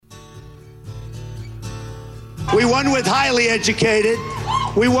We won with highly educated.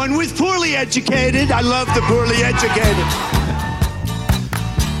 We won with poorly educated. I love the poorly educated.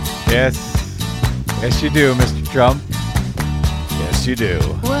 Yes. Yes, you do, Mr. Trump. Yes, you do.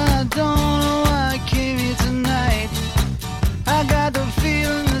 Well, I don't know why I came here tonight. I got the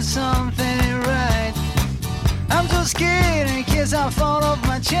feeling that something ain't right. I'm so scared in case I fall off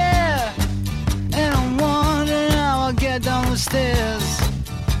my chair. And I'm wondering how I'll get down the stairs.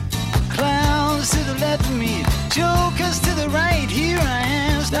 Clowns to the left of me, jokers to the right. Here I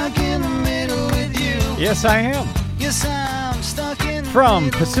am, stuck in the middle with you. Yes, I am. Yes, I'm stuck in the From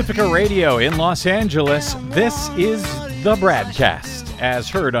middle Pacifica with you. Radio in Los Angeles, this is the BradCast, as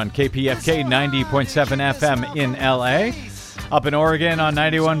heard on KPFK 90.7 FM in LA, up in Oregon on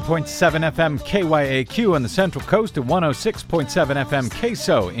 91.7 FM KYAQ on the Central Coast and 106.7 FM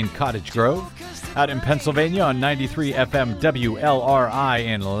KSO in Cottage Grove, out in Pennsylvania on 93 FM WLRI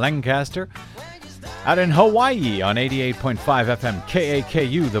in Lancaster, out in Hawaii on 88.5 FM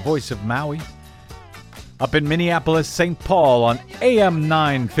KAKU, the voice of Maui, up in Minneapolis, St. Paul on AM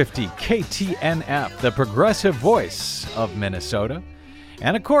 950 KTNF, the progressive voice of Minnesota.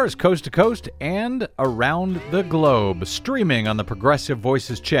 And of course, coast to coast and around the globe, streaming on the Progressive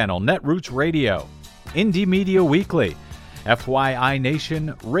Voices channel, Netroots Radio, Indie Media Weekly, FYI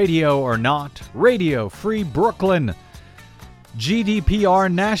Nation, Radio or Not, Radio Free Brooklyn,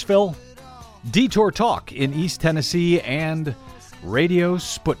 GDPR Nashville, Detour Talk in East Tennessee, and Radio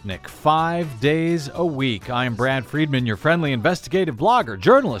Sputnik, 5 days a week. I am Brad Friedman, your friendly investigative blogger,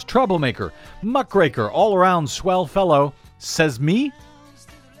 journalist, troublemaker, muckraker, all-around swell fellow. Says me,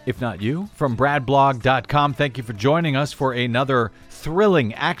 if not you, from bradblog.com. Thank you for joining us for another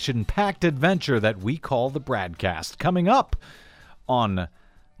thrilling, action-packed adventure that we call the BradCast. Coming up on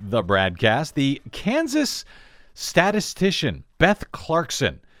the BradCast, the Kansas statistician Beth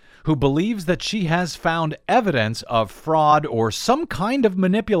Clarkson, who believes that she has found evidence of fraud or some kind of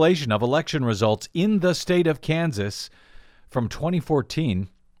manipulation of election results in the state of Kansas from 2014.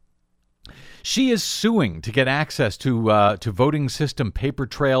 She is suing to get access to voting system paper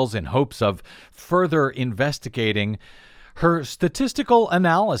trails in hopes of further investigating her statistical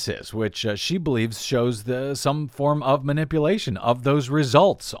analysis, which she believes shows some form of manipulation of those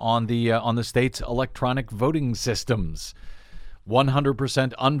results on the state's electronic voting systems.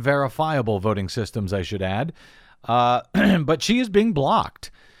 100% unverifiable voting systems, I should add. But she is being blocked.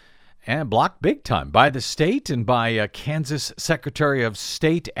 And blocked big time by the state and by Kansas Secretary of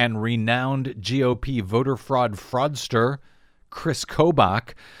State and renowned GOP voter fraud fraudster Chris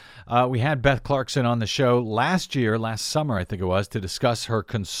Kobach. We had Beth Clarkson on the show last summer, I think it was, to discuss her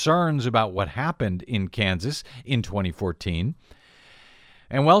concerns about what happened in Kansas in 2014.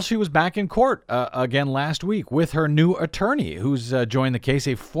 And, well, she was back in court again last week with her new attorney who's joined the case,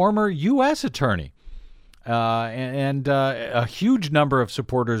 a former U.S. attorney. And a huge number of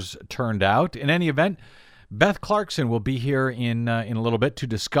supporters turned out. In any event, Beth Clarkson will be here in a little bit to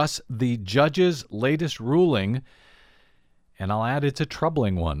discuss the judge's latest ruling. And I'll add, it's a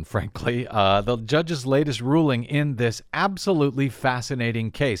troubling one, frankly. The judge's latest ruling in this absolutely fascinating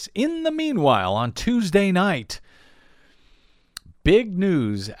case. In the meanwhile, on Tuesday night, big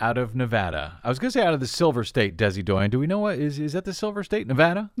news out of Nevada. I was going to say out of the Silver State, Desi Doyen. Do we know what is that the Silver State,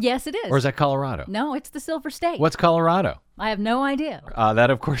 Nevada? Yes, it is. Or is that Colorado? No, it's the Silver State. What's Colorado? I have no idea.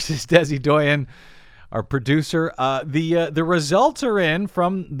 That, of course, is Desi Doyen, our producer. The results are in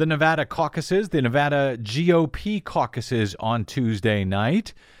from the Nevada caucuses, the Nevada GOP caucuses on Tuesday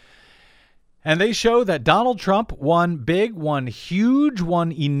night. And they show that Donald Trump won big, won huge,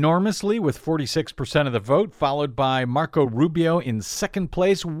 won enormously with 46% of the vote, followed by Marco Rubio in second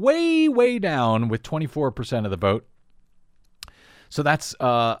place, way, way down with 24% of the vote. So that's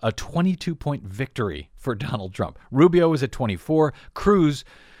a 22-point victory for Donald Trump. Rubio was at 24%. Cruz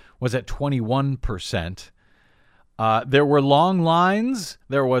was at 21%. There were long lines.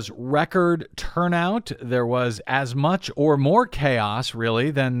 There was record turnout. There was as much or more chaos, really,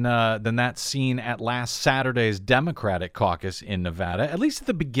 than that seen at last Saturday's Democratic caucus in Nevada, at least at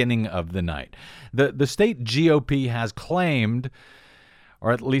the beginning of the night. The state GOP has claimed,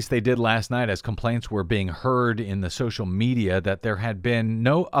 or at least they did last night as complaints were being heard in the social media, that there had been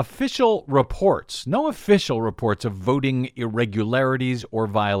no official reports of voting irregularities or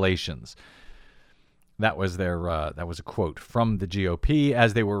violations. That was that was a quote from the GOP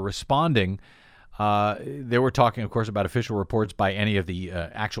as they were responding. They were talking, of course, about official reports by any of the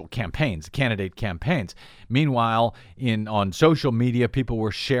actual campaigns, candidate campaigns. Meanwhile, on social media, people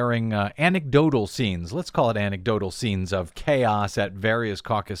were sharing anecdotal scenes. Let's call it anecdotal scenes of chaos at various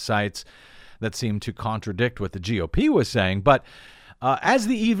caucus sites that seemed to contradict what the GOP was saying. But As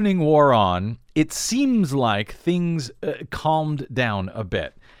the evening wore on, it seems like things calmed down a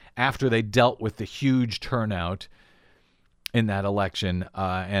bit after they dealt with the huge turnout in that election,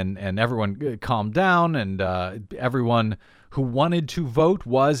 and everyone calmed down, and everyone who wanted to vote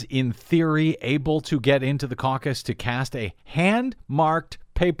was, in theory, able to get into the caucus to cast a hand-marked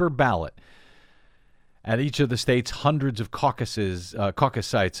paper ballot. At each of the state's hundreds of caucus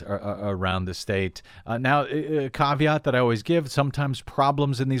sites around the state. Now, a caveat that I always give, sometimes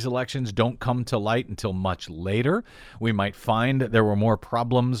problems in these elections don't come to light until much later. We might find there were more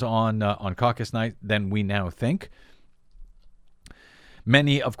problems on caucus night than we now think.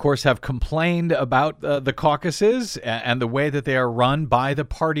 Many, of course, have complained about the caucuses and the way that they are run by the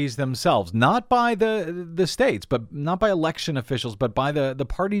parties themselves, not by the states, but not by election officials, but by the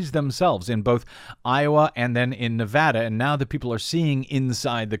parties themselves in both Iowa and then in Nevada. And now that people are seeing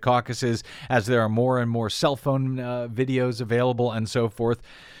inside the caucuses as there are more and more cell phone videos available and so forth,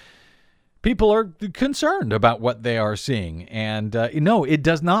 people are concerned about what they are seeing. And no, it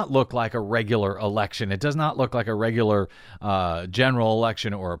does not look like a regular election. It does not look like a regular general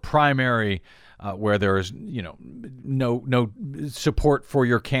election or a primary where there is, no support for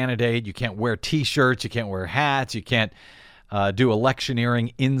your candidate. You can't wear T-shirts. You can't wear hats. You can't do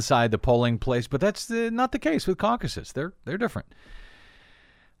electioneering inside the polling place. But that's not the case with caucuses. They're different.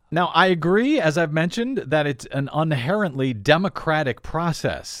 Now, I agree, as I've mentioned, that it's an inherently democratic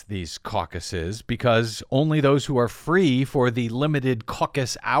process, these caucuses, because only those who are free for the limited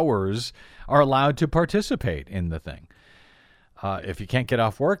caucus hours are allowed to participate in the thing. If you can't get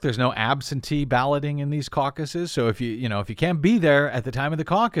off work, there's no absentee balloting in these caucuses. So if you can't be there at the time of the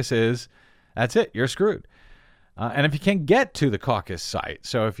caucuses, that's it. You're screwed. And if you can't get to the caucus site,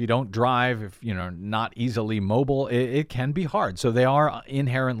 so if you don't drive, if not easily mobile, it can be hard. So they are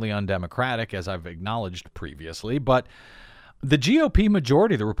inherently undemocratic, as I've acknowledged previously. But the GOP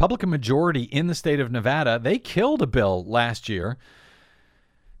majority, the Republican majority in the state of Nevada, they killed a bill last year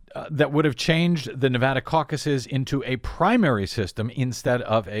that would have changed the Nevada caucuses into a primary system instead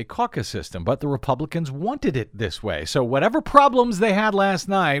of a caucus system. But the Republicans wanted it this way. So whatever problems they had last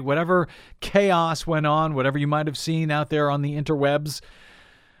night, whatever chaos went on, whatever you might have seen out there on the interwebs,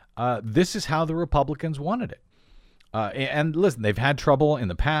 this is how the Republicans wanted it. And listen, they've had trouble in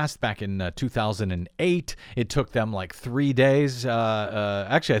the past. Back in 2008, it took them like 3 days.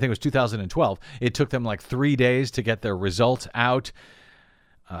 Actually, I think it was 2012. It took them like 3 days to get their results out.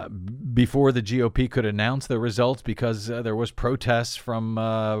 Before the GOP could announce the results, because there was protests from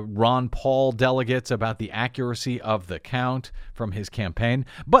Ron Paul delegates about the accuracy of the count from his campaign.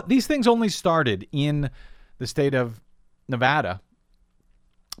 But these things only started in the state of Nevada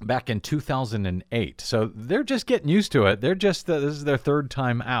back in 2008. So they're just getting used to it. This is their third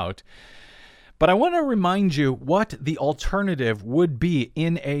time out. But I want to remind you what the alternative would be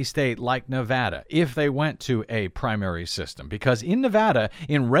in a state like Nevada if they went to a primary system. Because in Nevada,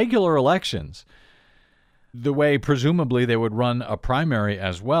 in regular elections, the way presumably they would run a primary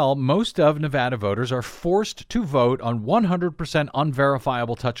as well, most of Nevada voters are forced to vote on 100%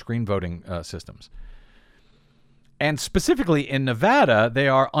 unverifiable touchscreen voting systems. And specifically in Nevada, they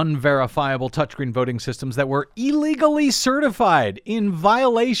are unverifiable touchscreen voting systems that were illegally certified in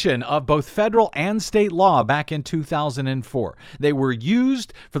violation of both federal and state law back in 2004. They were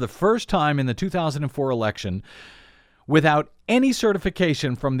used for the first time in the 2004 election without any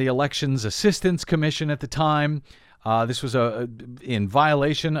certification from the Elections Assistance Commission at the time. This was in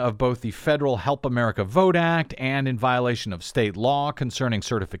violation of both the Federal Help America Vote Act and in violation of state law concerning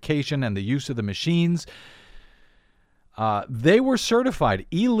certification and the use of the machines. They were certified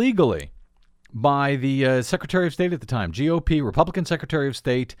illegally by the Secretary of State at the time, GOP Republican Secretary of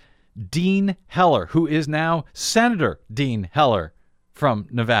State, Dean Heller, who is now Senator Dean Heller from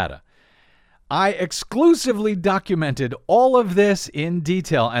Nevada. I exclusively documented all of this in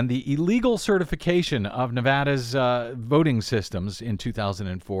detail and the illegal certification of Nevada's voting systems in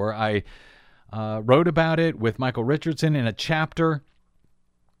 2004. I wrote about it with Michael Richardson in a chapter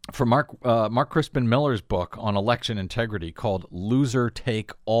for Mark Crispin Miller's book on election integrity called Loser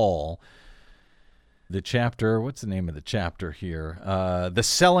Take All. The chapter, what's the name of the chapter here? The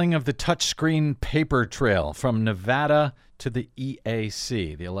Selling of the Touchscreen Paper Trail from Nevada to the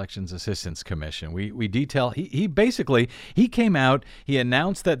EAC, the Elections Assistance Commission. We detail, he basically came out, he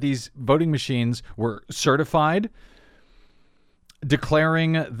announced that these voting machines were certified,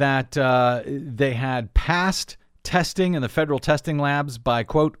 declaring that they had passed testing in the federal testing labs by,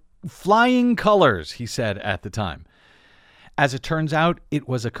 quote, flying colors, he said at the time. As it turns out, it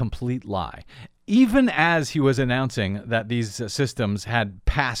was a complete lie. Even as he was announcing that these systems had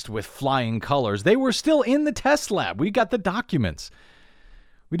passed with flying colors, they were still in the test lab. We got the documents.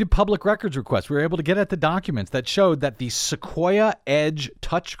 We did public records requests. We were able to get at the documents that showed that the Sequoia Edge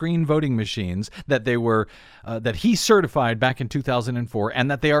touchscreen voting machines that they were that he certified back in 2004 and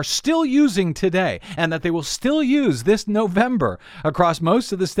that they are still using today and that they will still use this November across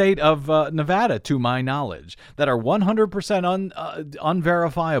most of the state of Nevada, to my knowledge, that are 100%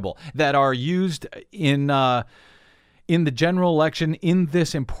 unverifiable, that are used in the general election in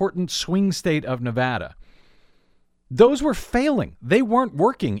this important swing state of Nevada. Those were failing. They weren't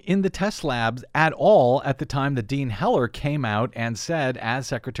working in the test labs at all at the time that Dean Heller came out and said, as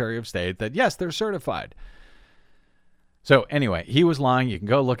Secretary of State, that yes, they're certified. So anyway, he was lying. You can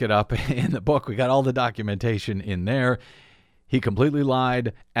go look it up in the book. We got all the documentation in there. He completely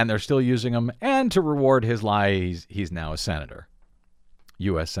lied, and they're still using them. And to reward his lie, he's now a senator,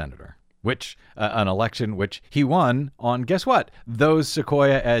 U.S. senator, which an election which he won on, guess what? Those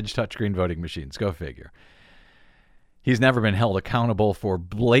Sequoia Edge touchscreen voting machines. Go figure. He's never been held accountable for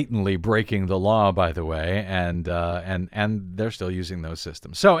blatantly breaking the law, by the way, and they're still using those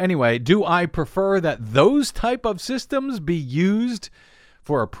systems. So anyway, do I prefer that those type of systems be used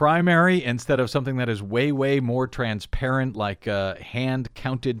for a primary instead of something that is way, way more transparent, like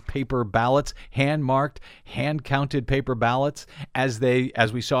hand-counted paper ballots, hand-marked, hand-counted paper ballots, as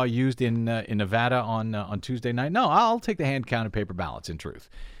we saw used in Nevada on Tuesday night? No, I'll take the hand-counted paper ballots, in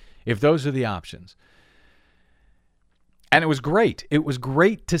truth, if those are the options. And it was great. It was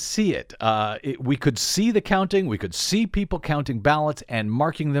great to see it. We could see the counting. We could see people counting ballots and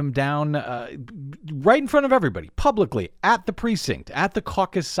marking them down right in front of everybody, publicly, at the precinct, at the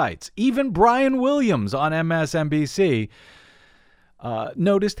caucus sites. Even Brian Williams on MSNBC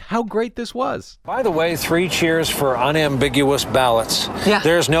noticed how great this was. By the way, 3 cheers for unambiguous ballots. Yeah.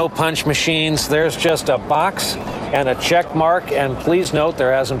 There's no punch machines. There's just a box and a check mark. And please note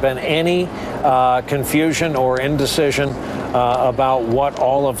there hasn't been any confusion or indecision about what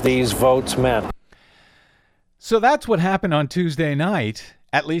all of these votes meant. So that's what happened on Tuesday night,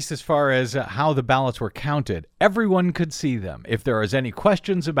 at least as far as how the ballots were counted. Everyone could see them. If there is any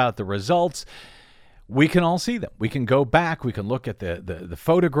questions about the results, we can all see them. We can go back. We can look at the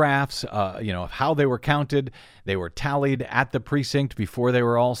photographs, of how they were counted. They were tallied at the precinct before they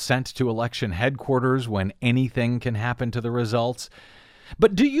were all sent to election headquarters, when anything can happen to the results.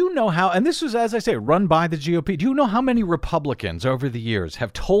 But do you know how, and this was, as I say, run by the GOP, do you know how many Republicans over the years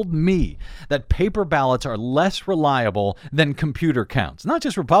have told me that paper ballots are less reliable than computer counts? Not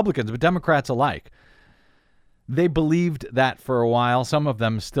just Republicans, but Democrats alike. They believed that for a while. Some of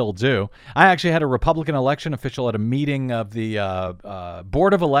them still do. I actually had a Republican election official at a meeting of the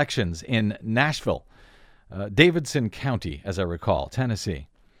Board of Elections in Nashville, Davidson County, as I recall, Tennessee.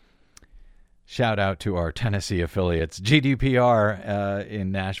 Shout out to our Tennessee affiliates, GDPR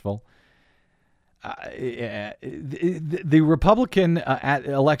in Nashville. The Republican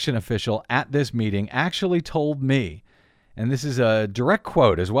election official at this meeting actually told me, and this is a direct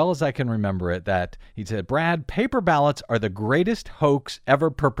quote, as well as I can remember it, that he said, "Brad, paper ballots are the greatest hoax ever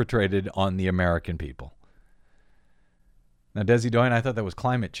perpetrated on the American people." Now, Desi Doyen, I thought that was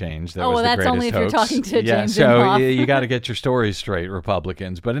climate change. That was the that's greatest only if hoax. you're talking to James so Inhofe. you got to get your stories straight,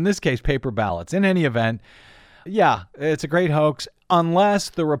 Republicans. But in this case, paper ballots. In any event, yeah, it's a great hoax, unless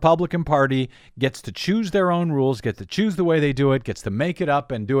the Republican Party gets to choose their own rules, gets to choose the way they do it, gets to make it up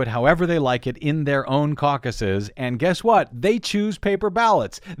and do it however they like it in their own caucuses. And guess what? They choose paper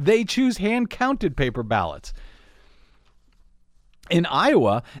ballots. They choose hand-counted paper ballots. In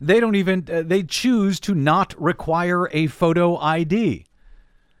Iowa, they choose to not require a photo ID.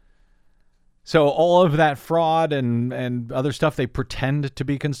 So all of that fraud and other stuff they pretend to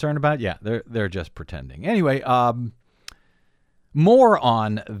be concerned about, yeah, they're just pretending. Anyway, more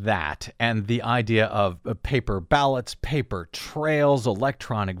on that and the idea of paper ballots, paper trails,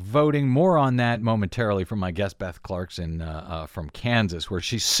 electronic voting. More on that momentarily from my guest, Beth Clarkson from Kansas, where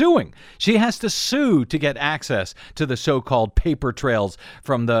she's suing. She has to sue to get access to the so-called paper trails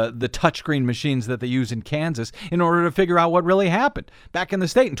from the touchscreen machines that they use in Kansas in order to figure out what really happened back in the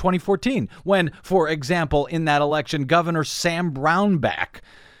state in 2014 when, for example, in that election, Governor Sam Brownback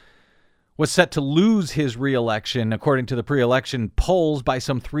was set to lose his re-election, according to the pre-election polls, by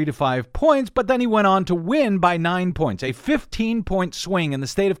some 3 to 5 points, but then he went on to win by 9 points, a 15-point swing in the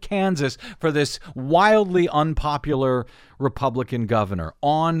state of Kansas for this wildly unpopular Republican governor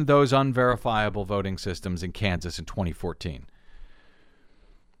on those unverifiable voting systems in Kansas in 2014.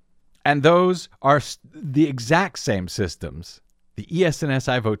 And those are the exact same systems, the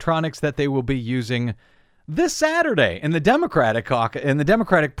ES&SI Votronics, that they will be using this Saturday in the Democratic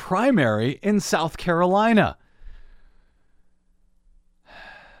primary in South Carolina.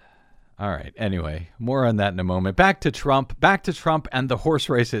 All right. Anyway, more on that in a moment. Back to Trump and the horse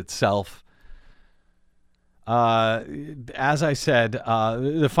race itself. As I said,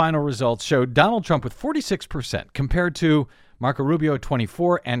 the final results showed Donald Trump with 46% compared to Marco Rubio at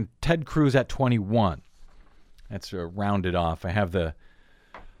 24 and Ted Cruz at 21. That's rounded off. I have the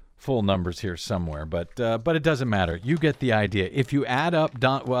full numbers here somewhere, but it doesn't matter. You get the idea. If you add up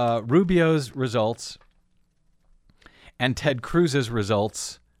Rubio's results and Ted Cruz's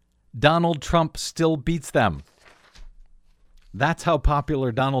results, Donald Trump still beats them. That's how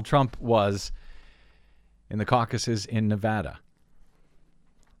popular Donald Trump was in the caucuses in Nevada.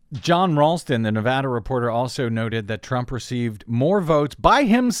 John Ralston, the Nevada reporter, also noted that Trump received more votes by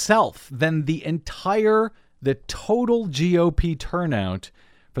himself than the total GOP turnout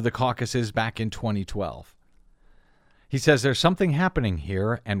for the caucuses back in 2012. He says there's something happening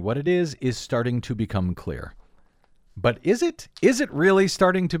here, and what it is starting to become clear. But is it? Is it really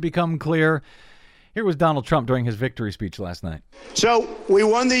starting to become clear? Here was Donald Trump during his victory speech last night. So we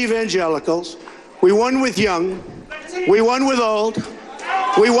won the evangelicals. We won with young. We won with old.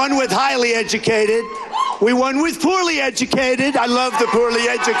 We won with highly educated. We won with poorly educated. I love the poorly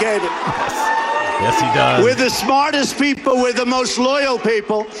educated. Yes, he does. We're the smartest people. We're the most loyal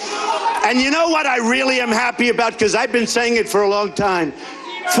people. And you know what I really am happy about? Because I've been saying it for a long time.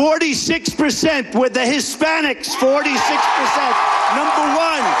 46% with the Hispanics. 46%. Number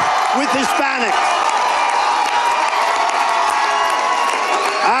one with Hispanics.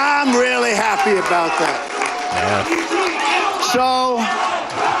 I'm really happy about that. Yes. So,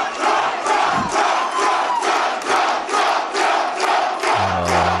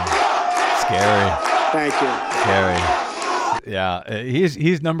 scary. Thank you. Scary. Yeah,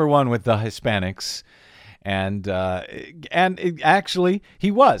 he's number one with the Hispanics. And actually,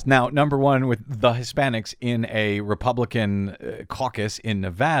 he was now number one with the Hispanics in a Republican caucus in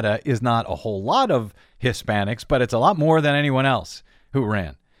Nevada. Is not a whole lot of Hispanics, but it's a lot more than anyone else who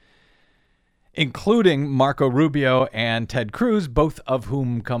ran, including Marco Rubio and Ted Cruz, both of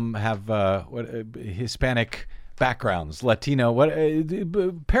whom have Hispanic backgrounds, Latino,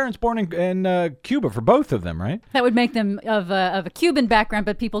 parents born in Cuba for both of them, right? That would make them of a Cuban background,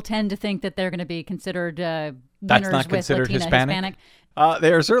 but people tend to think that they're going to be considered winners. That's not considered with Hispanic.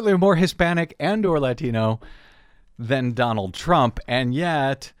 They are certainly more Hispanic and or Latino than Donald Trump, and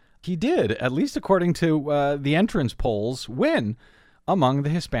yet he did, at least according to the entrance polls, win among the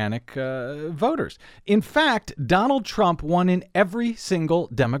Hispanic voters. In fact, Donald Trump won in every single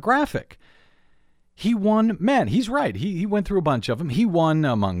demographic. He won men. He's right. He went through a bunch of them. He won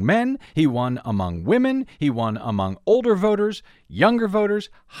among men. He won among women. He won among older voters, younger voters,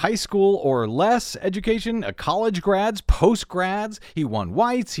 high school or less education, college grads, post-grads. He won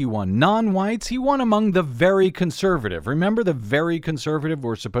whites. He won non-whites. He won among the very conservative. Remember, the very conservative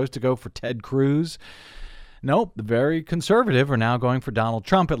were supposed to go for Ted Cruz? Nope, the very conservative are now going for Donald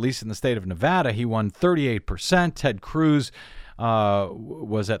Trump, at least in the state of Nevada. He won 38%. Ted Cruz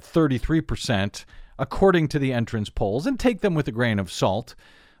was at 33%. According to the entrance polls, and take them with a grain of salt,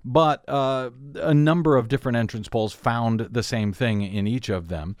 but a number of different entrance polls found the same thing in each of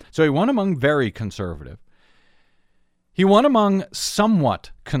them. So he won among very conservative. He won among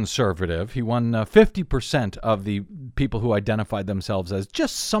somewhat conservative. He won 50% of the people who identified themselves as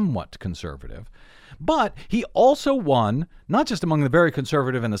just somewhat conservative. But he also won, not just among the very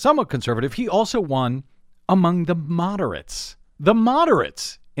conservative and the somewhat conservative, he also won among the moderates. The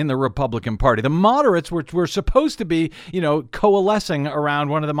moderates in the Republican Party. The moderates were supposed to be, coalescing around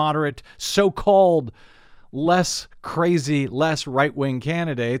one of the moderate so-called less crazy, less right-wing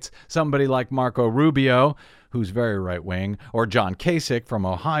candidates, somebody like Marco Rubio, who's very right-wing, or John Kasich from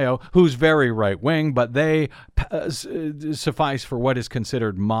Ohio, who's very right-wing, but they suffice for what is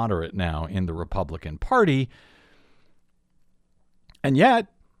considered moderate now in the Republican Party. And yet,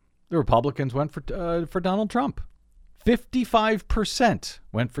 the Republicans went for Donald Trump. 55%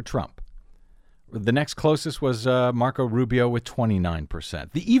 went for Trump. The next closest was Marco Rubio with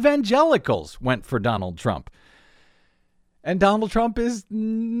 29%. The evangelicals went for Donald Trump. And Donald Trump is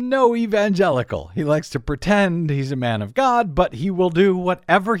no evangelical. He likes to pretend he's a man of God, but he will do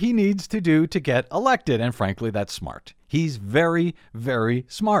whatever he needs to do to get elected. And frankly, that's smart. He's very, very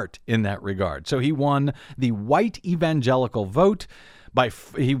smart in that regard. So he won the white evangelical vote.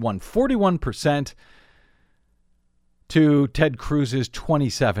 He won 41%. To Ted Cruz's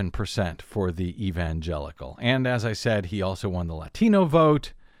 27% for the evangelical. And as I said, he also won the Latino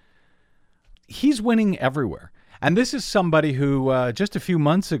vote. He's winning everywhere. And this is somebody who just a few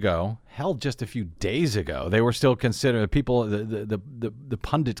months ago, just a few days ago, they were still considering, people, the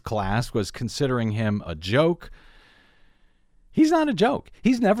pundit class was considering him a joke. He's not a joke.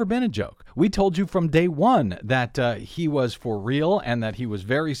 He's never been a joke. We told you from day one that he was for real and that he was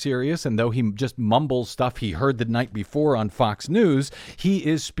very serious. And though he just mumbles stuff he heard the night before on Fox News, he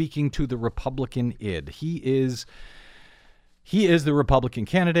is speaking to the Republican id. He is the Republican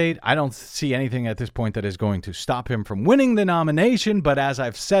candidate. I don't see anything at this point that is going to stop him from winning the nomination. But as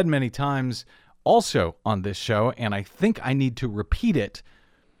I've said many times also on this show, and I think I need to repeat it,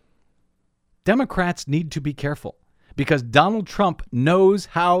 Democrats need to be careful. Because Donald Trump knows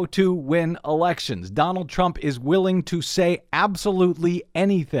how to win elections. Donald Trump is willing to say absolutely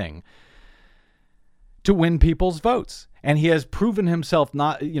anything to win people's votes. And he has proven himself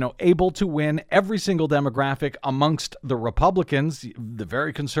not, able to win every single demographic amongst the Republicans, the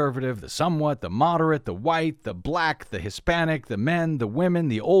very conservative, the somewhat, the moderate, the white, the black, the Hispanic, the men, the women,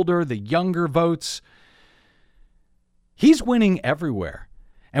 the older, the younger votes. He's winning everywhere.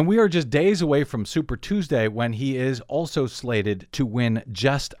 And we are just days away from Super Tuesday, when he is also slated to win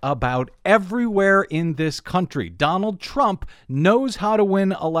just about everywhere in this country. Donald Trump knows how to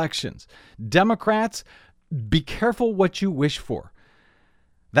win elections. Democrats, be careful what you wish for.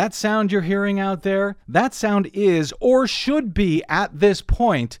 That sound you're hearing out there, that sound is, or should be at this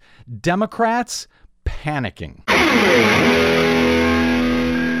point, Democrats panicking.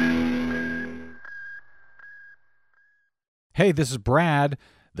 Hey, this is Brad.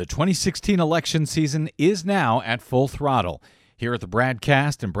 The 2016 election season is now at full throttle. Here at the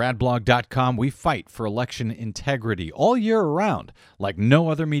BradCast and BradBlog.com, we fight for election integrity all year around, like no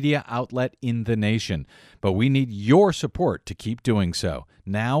other media outlet in the nation. But we need your support to keep doing so,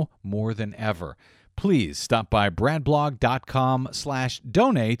 now more than ever. Please stop by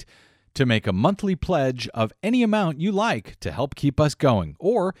BradBlog.com/donate to make a monthly pledge of any amount you like to help keep us going,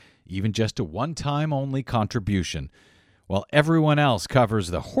 or even just a one-time only contribution. While everyone else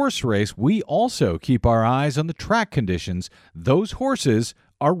covers the horse race, we also keep our eyes on the track conditions those horses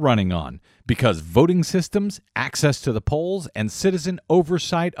are running on. Because voting systems, access to the polls, and citizen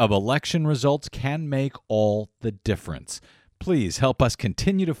oversight of election results can make all the difference. Please help us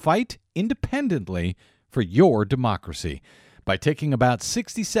continue to fight independently for your democracy by taking about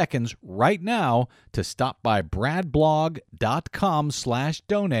 60 seconds right now to stop by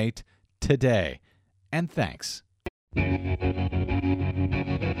bradblog.com/donate today. And thanks. All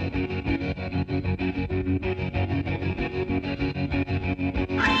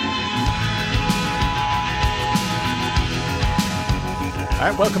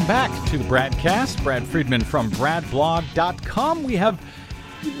right, welcome back to the BradCast. Brad Friedman from BradBlog.com. We have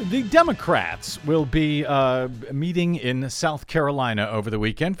the Democrats will be meeting in South Carolina over the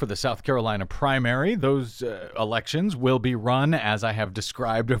weekend for the South Carolina primary. Those elections will be run, as I have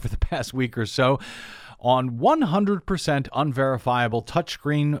described over the past week or so, on 100% unverifiable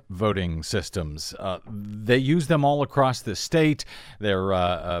touchscreen voting systems. They use them all across the state.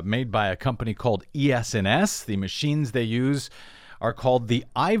 They're made by a company called ES&S. The machines they use are called the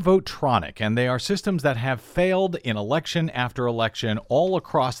iVotronic, and they are systems that have failed in election after election all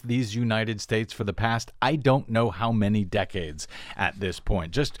across these United States for the past I don't know how many decades at this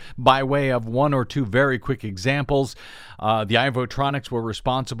point. Just by way of one or two very quick examples, the iVotronics were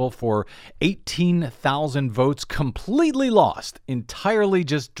responsible for 18,000 votes completely lost, entirely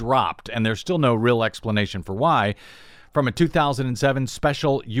just dropped, and there's still no real explanation for why, from a 2007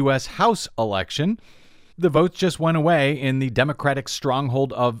 special U.S. House election. The votes just went away in the Democratic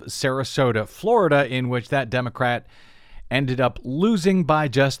stronghold of Sarasota, Florida, in which that Democrat ended up losing by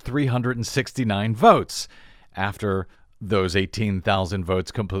just 369 votes after those 18,000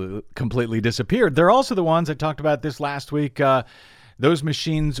 votes completely disappeared. They're also the ones I talked about this last week. Those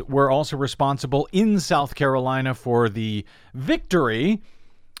machines were also responsible in South Carolina for the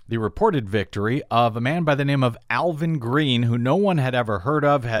reported victory of a man by the name of Alvin Green, who no one had ever heard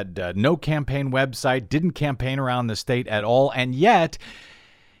of, had no campaign website, didn't campaign around the state at all, and yet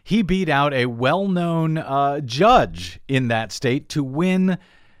he beat out a well-known judge in that state to win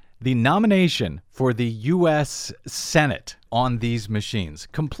the nomination for the U.S. Senate on these machines.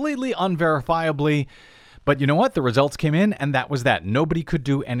 Completely unverifiably. But you know what? The results came in, and that was that. Nobody could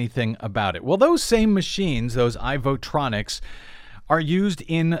do anything about it. Well, those same machines, those iVotronics, are used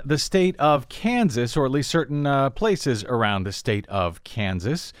in the state of Kansas, or at least certain places around the state of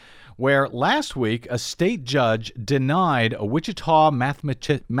Kansas, where last week a state judge denied a Wichita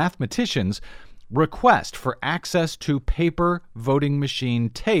mathematician's request for access to paper voting machine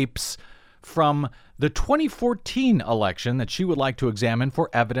tapes from the 2014 election that she would like to examine for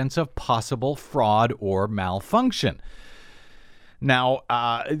evidence of possible fraud or malfunction. Now,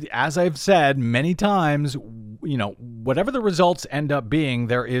 as I've said many times, whatever the results end up being,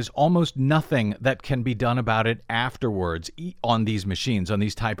 there is almost nothing that can be done about it afterwards on these machines, on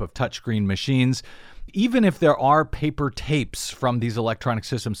these type of touchscreen machines. Even if there are paper tapes from these electronic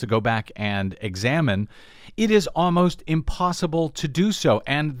systems to go back and examine, it is almost impossible to do so.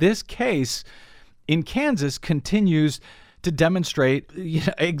 And this case in Kansas continues to demonstrate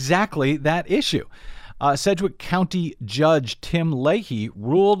exactly that issue. Sedgwick County Judge Tim Leahy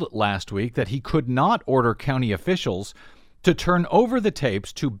ruled last week that he could not order county officials to turn over the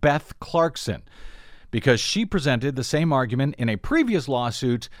tapes to Beth Clarkson because she presented the same argument in a previous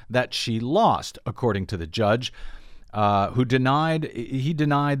lawsuit that she lost, according to the judge, who denied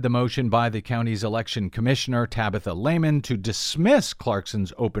the motion by the county's election commissioner, Tabitha Lehman, to dismiss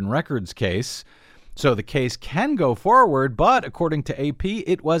Clarkson's open records case. So the case can go forward, but according to AP,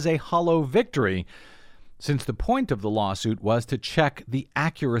 it was a hollow victory, since the point of the lawsuit was to check the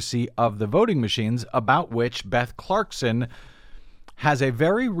accuracy of the voting machines, about which Beth Clarkson has a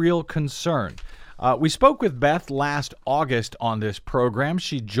very real concern. We spoke with Beth last August on this program.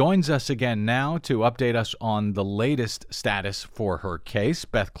 She joins us again now to update us on the latest status for her case.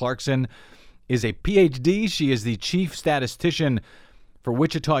 Beth Clarkson is a PhD. She is the chief statistician for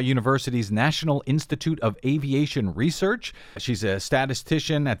Wichita University's National Institute of Aviation Research. She's a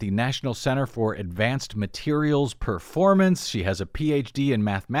statistician at the National Center for Advanced Materials Performance. She has a PhD in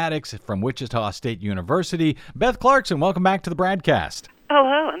mathematics from Wichita State University. Beth Clarkson, welcome back to the BradCast.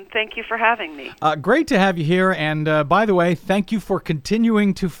 Hello, and thank you for having me. Great to have you here. And by the way, thank you for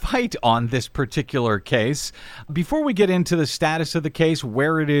continuing to fight on this particular case. Before we get into the status of the case,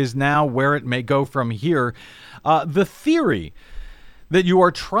 where it is now, where it may go from here, the theory that you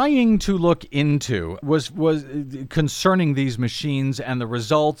are trying to look into was concerning these machines and the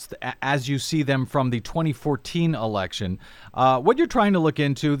results as you see them from the 2014 election. What you're trying to look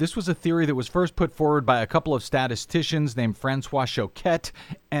into, this was a theory that was first put forward by a couple of statisticians named Francois Choquette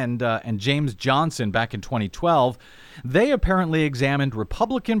and James Johnson back in 2012. They apparently examined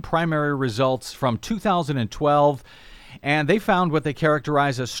Republican primary results from 2012, and they found what they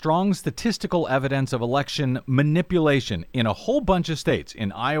characterize as strong statistical evidence of election manipulation in a whole bunch of states, in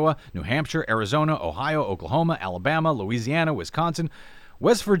Iowa, New Hampshire, Arizona, Ohio, Oklahoma, Alabama, Louisiana, Wisconsin,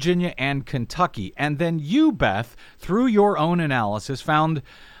 West Virginia, and Kentucky. And then you, Beth, through your own analysis, found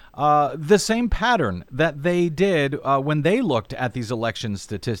the same pattern that they did when they looked at these election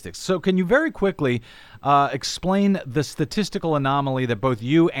statistics. So can you very quickly explain the statistical anomaly that both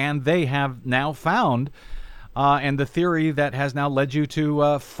you and they have now found, and the theory that has now led you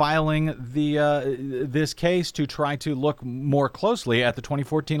to filing this case to try to look more closely at the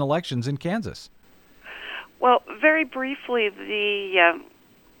 2014 elections in Kansas? Well, very briefly, the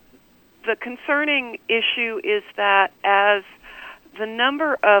concerning issue is that as the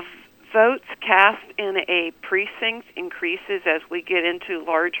number of votes cast in a precinct increases as we get into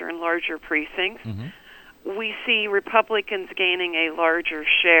larger and larger precincts, we see Republicans gaining a larger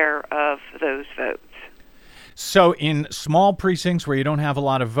share of those votes. So in small precincts where you don't have a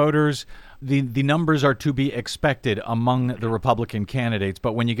lot of voters, the numbers are to be expected among the Republican candidates.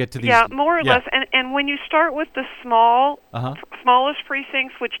 But when you get to these... Yeah, more or less. And when you start with the smallest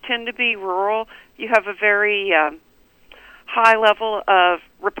precincts, which tend to be rural, you have a very high level of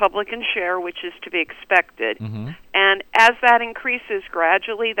Republican share, which is to be expected. And as that increases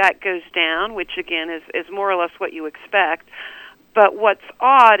gradually, that goes down, which again is more or less what you expect. But what's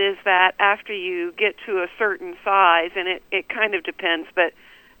odd is that after you get to a certain size, and it kind of depends, but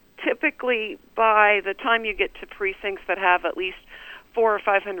typically by the time you get to precincts that have at least 400 or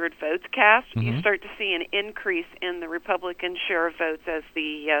 500 votes cast, you start to see an increase in the Republican share of votes as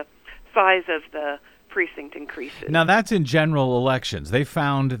the size of the precinct increases. Now, that's in general elections. They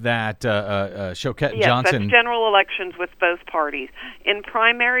found that Choquette yes, Johnson... Yes, that's general elections with both parties. In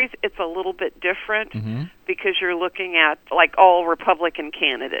primaries, it's a little bit different because you're looking at, like, all Republican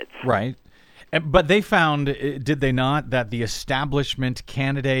candidates. Right. But they found, did they not, that the establishment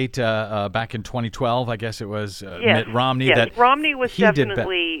candidate back in 2012, I guess it was Mitt Romney. Yes, that Romney was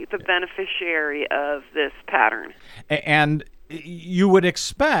definitely the beneficiary of this pattern. And you would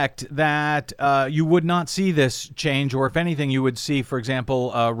expect that you would not see this change, or if anything, you would see, for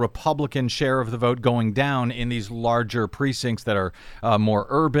example, a Republican share of the vote going down in these larger precincts that are more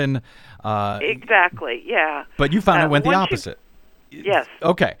urban. Exactly, yeah. But you found it went the opposite. Yes.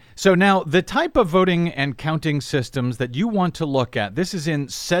 Okay. So now the type of voting and counting systems that you want to look at, this is in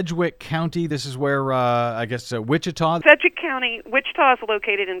Sedgwick County. This is where, I guess, Wichita. Sedgwick County. Wichita is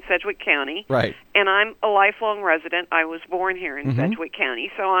located in Sedgwick County. Right. And I'm a lifelong resident. I was born here in Sedgwick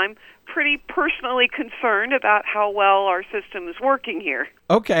County, so I'm pretty personally concerned about how well our system is working here.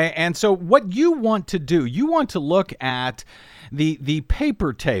 Okay, and so what you want to do, you want to look at the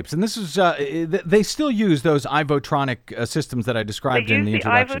paper tapes, and this is they still use those Ivotronic systems that I described in the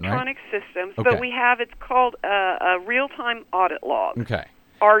introduction, right? They use the Ivotronic systems, Okay. but it's called a real-time audit log. Okay.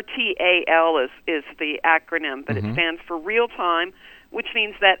 RTAL is the acronym, but it stands for real-time, which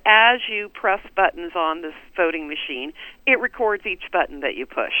means that as you press buttons on this voting machine, it records each button that you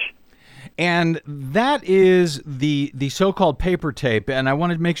push. And that is the so-called paper tape, and I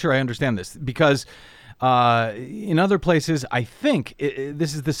want to make sure I understand this, because in other places, I think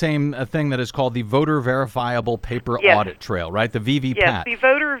this is the same thing that is called the voter verifiable paper audit trail, right? The VVPAT. Yes, the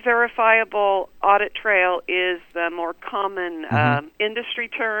voter verifiable audit trail is the more common industry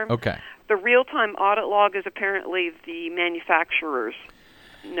term. Okay. The real-time audit log is apparently the manufacturer's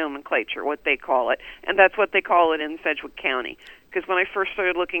nomenclature, what they call it, and that's what they call it in Sedgwick County. Because when I first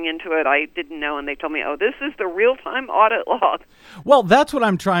started looking into it, I didn't know, and they told me, this is the real-time audit log. Well, that's what I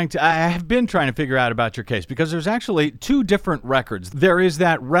have been trying to figure out about your case, because there's actually two different records. There is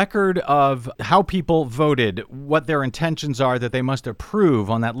that record of how people voted, what their intentions are that they must approve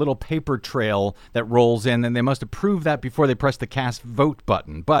on that little paper trail that rolls in, and they must approve that before they press the cast vote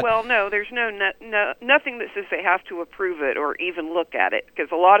button. But well, no, there's nothing that says they have to approve it or even look at it, because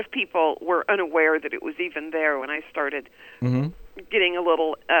a lot of people were unaware that it was even there when I started getting a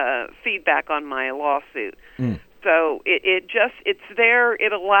little feedback on my lawsuit. So it's there.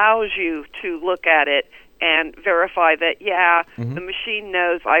 It allows you to look at it and verify that, the machine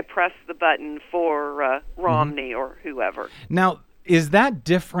knows I pressed the button for Romney or whoever. Now, is that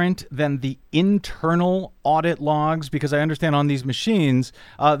different than the internal audit logs? Because I understand on these machines,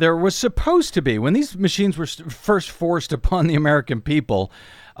 there was supposed to be, when these machines were first forced upon the American people,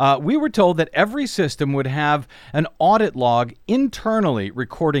 we were told that every system would have an audit log internally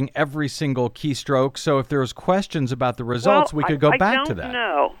recording every single keystroke. So if there was questions about the results, we could go back to that. I don't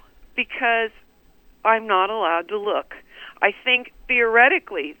know, because I'm not allowed to look. I think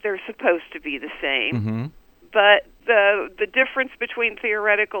theoretically they're supposed to be the same, but the difference between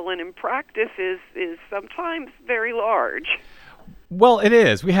theoretical and in practice is sometimes very large. Well, it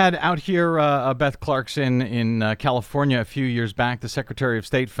is. We had out here Beth Clarkson in California a few years back. The Secretary of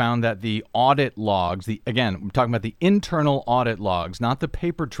State found that the audit logs, again, we're talking about the internal audit logs, not the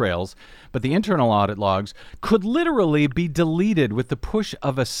paper trails, but the internal audit logs, could literally be deleted with the push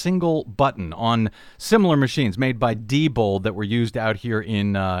of a single button on similar machines made by Diebold that were used out here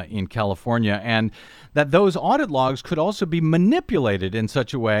in California, and that those audit logs could also be manipulated in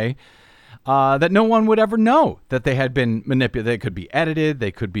such a way that no one would ever know that they had been manipulated. They could be edited,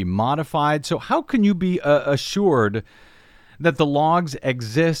 they could be modified. So how can you be assured that the logs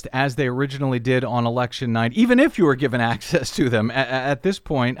exist as they originally did on election night, even if you were given access to them at this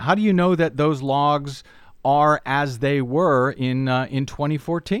point? How do you know that those logs are as they were in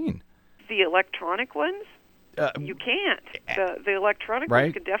 2014? The electronic ones? You can't. The electronic right?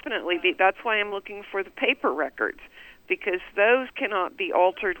 ones could definitely be. That's why I'm looking for the paper records, because those cannot be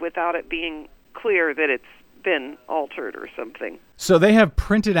altered without it being clear that it's been altered or something. So they have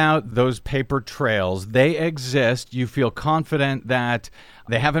printed out those paper trails. They exist. You feel confident that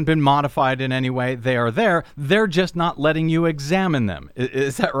they haven't been modified in any way. They are there. They're just not letting you examine them.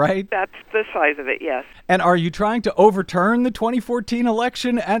 Is that right? That's the size of it, yes. And are you trying to overturn the 2014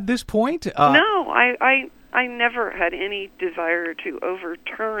 election at this point? No, I never had any desire to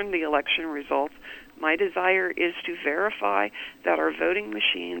overturn the election results. My desire is to verify that our voting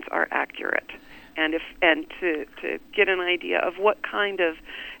machines are accurate, and to get an idea of what kind of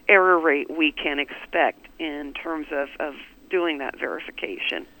error rate we can expect in terms of doing that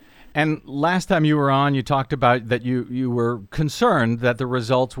verification. And last time you were on, you talked about that you were concerned that the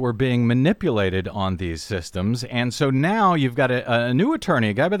results were being manipulated on these systems. And so now you've got a new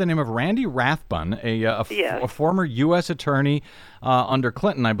attorney, a guy by the name of Randy Rathbun, a former U.S. attorney under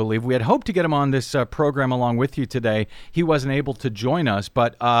Clinton, I believe. We had hoped to get him on this program along with you today. He wasn't able to join us.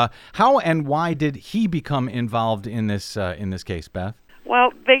 But how and why did he become involved in this case, Beth?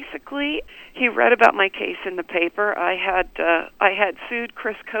 Well, basically, he read about my case in the paper. I had sued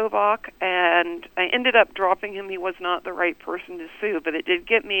Chris Kobach, and I ended up dropping him. He was not the right person to sue, but it did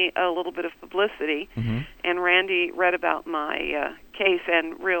get me a little bit of publicity. And Randy read about my case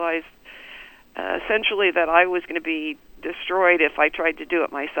and realized essentially that I was going to be destroyed if I tried to do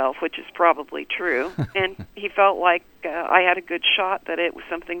it myself, which is probably true. And he felt like I had a good shot that it was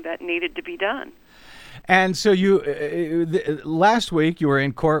something that needed to be done. And so you last week you were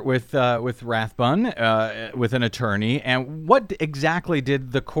in court with Rathbun, with an attorney. And what exactly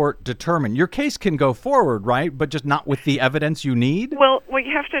did the court determine? Your case can go forward, right? But just not with the evidence you need? Well, what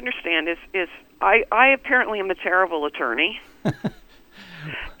you have to understand is I apparently am a terrible attorney.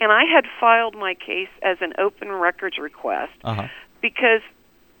 And I had filed my case as an open records request because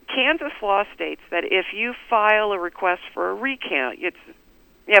Kansas law states that if you file a request for a recount, you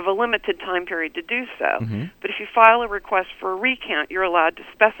have a limited time period to do so. Mm-hmm. But if you file a request for a recount, you're allowed to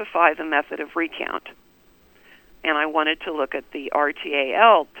specify the method of recount. And I wanted to look at the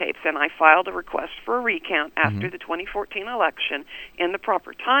RTAL tapes, and I filed a request for a recount after the 2014 election in the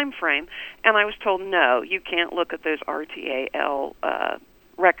proper time frame, and I was told, no, you can't look at those RTAL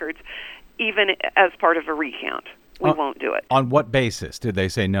records even as part of a recount. We won't do it. On what basis did they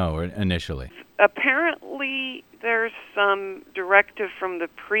say no initially? Apparently, there's some directive from the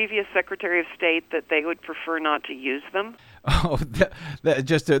previous Secretary of State that they would prefer not to use them. Oh,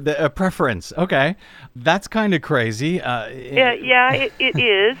 just a preference. Okay. That's kind of crazy. It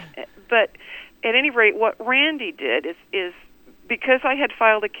is. But at any rate, what Randy did is because I had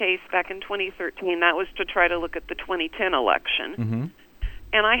filed a case back in 2013, that was to try to look at the 2010 election. Mm-hmm.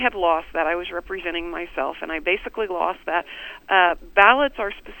 And I had lost that. I was representing myself, and I basically lost that. Ballots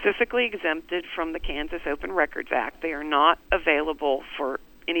are specifically exempted from the Kansas Open Records Act. They are not available for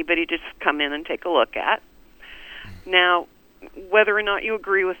anybody to just come in and take a look at. Now, whether or not you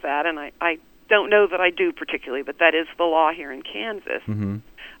agree with that, and I don't know that I do particularly, but that is the law here in Kansas. Mm-hmm.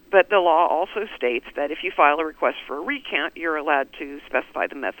 But the law also states that if you file a request for a recount, you're allowed to specify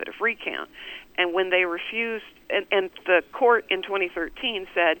the method of recount. And when they refused, and the court in 2013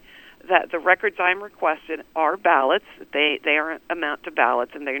 said that the records I'm requested are ballots, they are amount to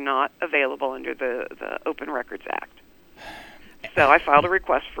ballots, and they're not available under the Open Records Act. So I filed a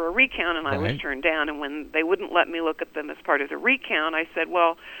request for a recount, and I was turned down. And when they wouldn't let me look at them as part of the recount, I said,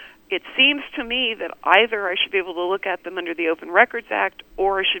 well, it seems to me that either I should be able to look at them under the Open Records Act,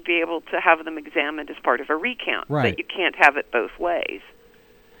 or I should be able to have them examined as part of a recount. Right. That you can't have it both ways.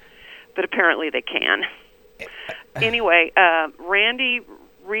 But apparently they can. Anyway, Randy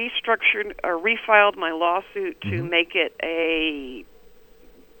restructured or refiled my lawsuit to make it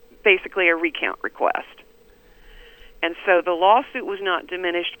basically a recount request. And so the lawsuit was not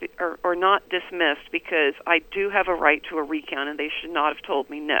diminished or not dismissed because I do have a right to a recount, and they should not have told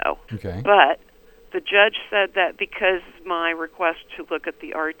me no. Okay. But the judge said that because my request to look at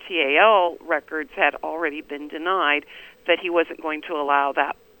the RTAL records had already been denied, that he wasn't going to allow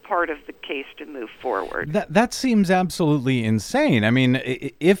that part of the case to move forward. That seems absolutely insane. I mean,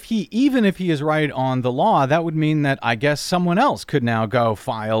 even if he is right on the law, that would mean that I guess someone else could now go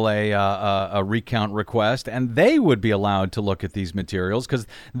file a recount request, and they would be allowed to look at these materials because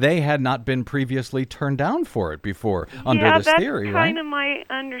they had not been previously turned down for it before under this theory, right? Yeah, that's kind of my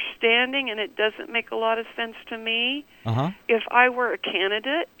understanding, and it doesn't make a lot of sense to me. Uh-huh. If I were a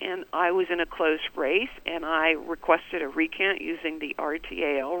candidate and I was in a close race and I requested a recount using the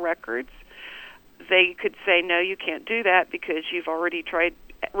RTAL records, they could say, no, you can't do that because you've already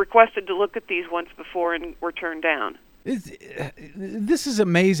requested to look at these once before and were turned down. This is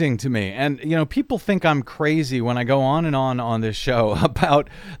amazing to me. And, people think I'm crazy when I go on and on this show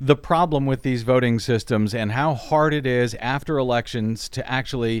about the problem with these voting systems and how hard it is after elections to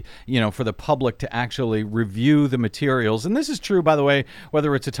actually, for the public to actually review the materials. And this is true, by the way,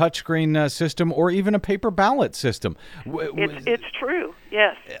 whether it's a touchscreen system or even a paper ballot system. It's true,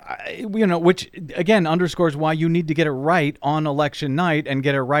 yes. Which, again, underscores why you need to get it right on election night and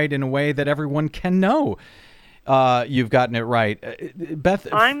get it right in a way that everyone can know. You've gotten it right. Beth,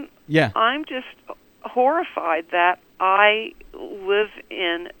 I'm just horrified that I live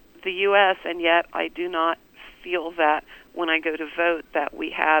in the U.S. and yet I do not feel that when I go to vote that we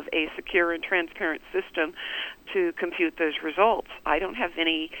have a secure and transparent system to compute those results. I don't have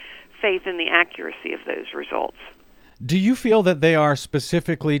any faith in the accuracy of those results. Do you feel that they are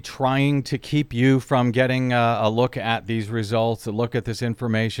specifically trying to keep you from getting a look at these results, a look at this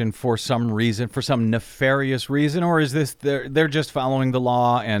information for some reason, for some nefarious reason, or is this they're just following the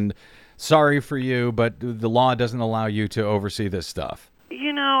law and sorry for you, but the law doesn't allow you to oversee this stuff?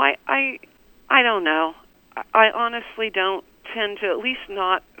 I don't know. I honestly don't tend to, at least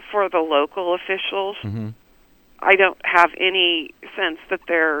not for the local officials. Mm-hmm. I don't have any sense that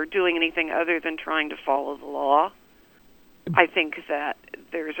they're doing anything other than trying to follow the law. I think that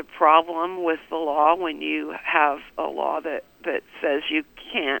there's a problem with the law when you have a law that says you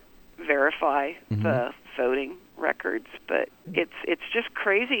can't verify the voting records, but it's just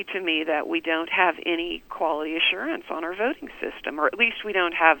crazy to me that we don't have any quality assurance on our voting system, or at least we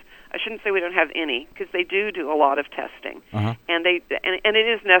don't have. I shouldn't say we don't have any, because they do a lot of testing, and it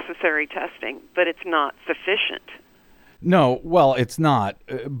is necessary testing, but it's not sufficient. No, well, it's not.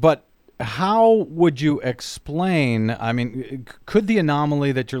 But how would you explain? I mean, could the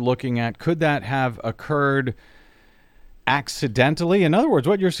anomaly that you're looking at, could that have occurred accidentally? In other words,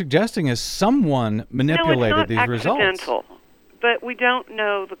 what you're suggesting is someone manipulated these results. No, it's not accidental, but we don't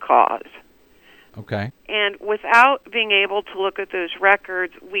know the cause. Okay. And without being able to look at those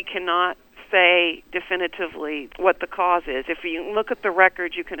records, we cannot say definitively what the cause is. If you look at the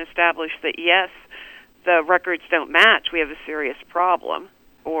records, you can establish that, yes, the records don't match, we have a serious problem.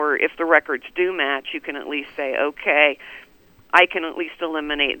 Or if the records do match, you can at least say, okay, I can at least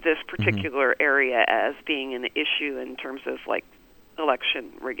eliminate this particular area as being an issue in terms of like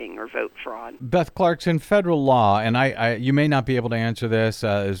election rigging or vote fraud. Beth Clarkson, federal law, and you may not be able to answer this,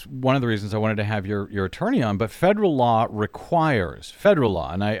 is one of the reasons I wanted to have your attorney on, but federal law requires,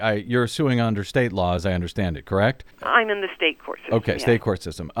 and you're suing under state law as I understand it, correct? I'm in the state court system. Okay, state court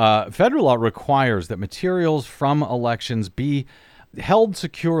system. Federal law requires that materials from elections be held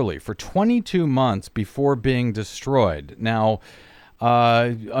securely for 22 months before being destroyed. Now,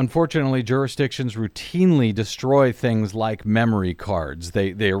 unfortunately, jurisdictions routinely destroy things like memory cards.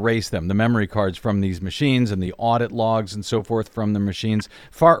 They erase them, the memory cards from these machines and the audit logs and so forth from the machines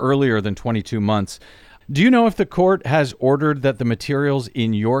far earlier than 22 months. Do you know if the court has ordered that the materials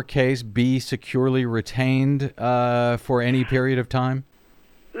in your case be securely retained for any period of time?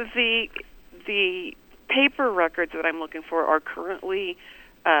 The paper records that I'm looking for are currently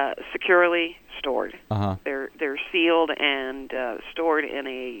securely stored. They're sealed and stored in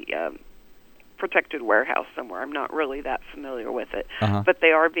a protected warehouse somewhere. I'm not really that familiar with it, but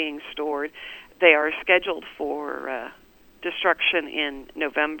they are being stored. They are scheduled for destruction in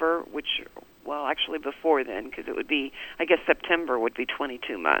November, which, well, actually before then, because it would be, I guess September would be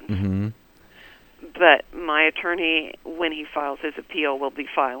 22 months. But my attorney, when he files his appeal, will be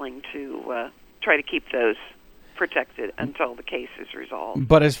filing to try to keep those protected until the case is resolved.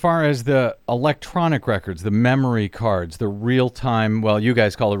 But as far as the electronic records, the memory cards, the real-time, well, you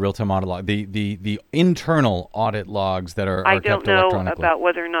guys call it real-time audit log, the internal audit logs that are kept electronically. I don't know about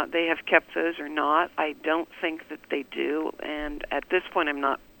whether or not they have kept those or not. I don't think that they do, and at this point I'm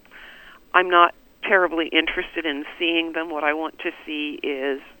not terribly interested in seeing them. What I want to see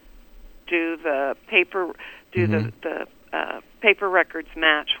is the paper records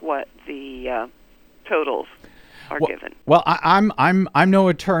match what the totals are given. Well, I'm no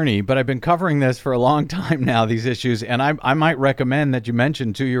attorney, but I've been covering this for a long time now, these issues, and I might recommend that you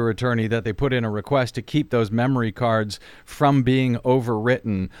mention to your attorney that they put in a request to keep those memory cards from being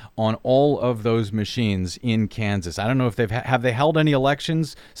overwritten on all of those machines in Kansas. I don't know if have they held any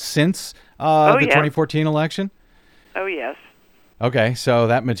elections since the 2014 election? Oh, yes. Okay, so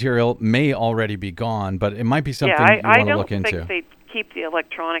that material may already be gone, but it might be something you want to look into. I don't think they keep the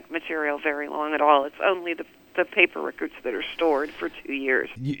electronic material very long at all. It's only the paper records that are stored for 2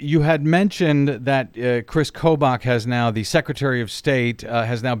 years. You had mentioned that Chris Kobach has now, the Secretary of State,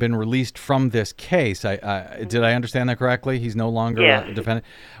 has now been released from this case. Did I understand that correctly? He's no longer a defendant?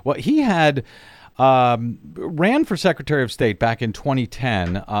 Well, he had ran for Secretary of State back in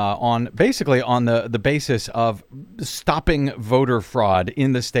 2010 on the basis of stopping voter fraud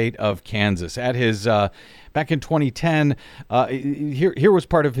in the state of Kansas. At his back in 2010, here was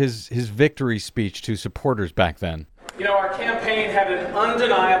part of his victory speech to supporters back then. You know, our campaign had an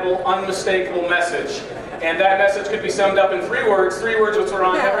undeniable, unmistakable message, and that message could be summed up in three words which were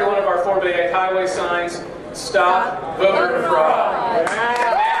on every one of our 4x8 highway signs: stop voter fraud.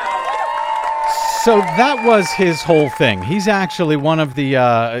 So that was his whole thing. He's actually one of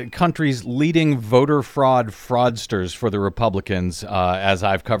the country's leading voter fraud fraudsters for the Republicans, as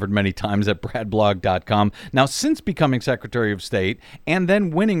I've covered many times at bradblog.com. Now, since becoming Secretary of State and then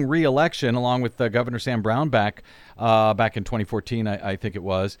winning re-election along with Governor Sam Brown back in 2014, I think it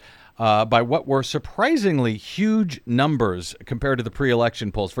was, by what were surprisingly huge numbers compared to the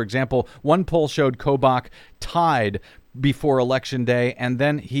pre-election polls. For example, one poll showed Kobach tied before Election Day, and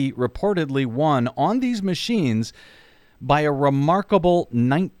then he reportedly won on these machines by a remarkable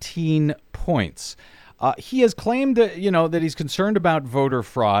 19 points. He has claimed that, that he's concerned about voter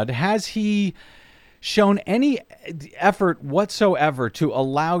fraud. Has he shown any effort whatsoever to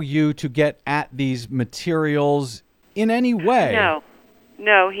allow you to get at these materials in any way?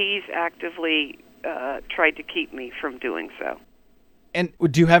 No, he's actively tried to keep me from doing so. And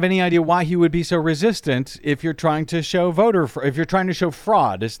do you have any idea why he would be so resistant if you're trying to show if you're trying to show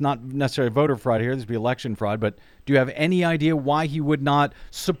fraud? It's not necessarily voter fraud here. This would be election fraud. But do you have any idea why he would not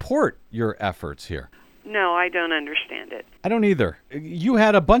support your efforts here? No, I don't understand it. I don't either. You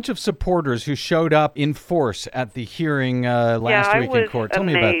had a bunch of supporters who showed up in force at the hearing last week in court. Tell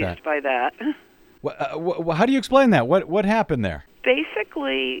me about that. Yeah, I was amazed by that. How do you explain that? What happened there?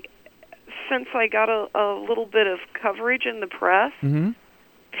 Basically, since I got a little bit of coverage in the press,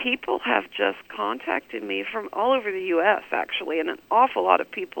 people have just contacted me from all over the U.S., actually, and an awful lot of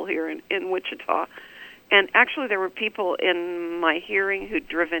people here in Wichita. And actually, there were people in my hearing who'd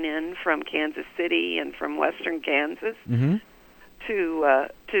driven in from Kansas City and from western Kansas to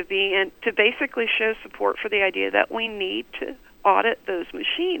basically show support for the idea that we need to audit those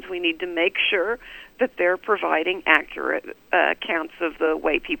machines. We need to make sure that they're providing accurate counts of the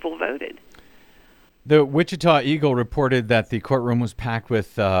way people voted. The Wichita Eagle reported that the courtroom was packed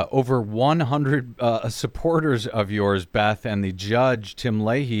with over 100 supporters of yours, Beth, and the judge, Tim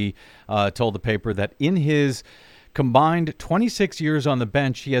Leahy, told the paper that in his combined 26 years on the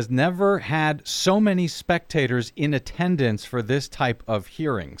bench, he has never had so many spectators in attendance for this type of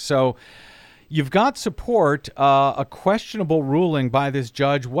hearing. So you've got support, a questionable ruling by this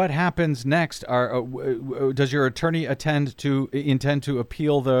judge. What happens next? Does your attorney intend to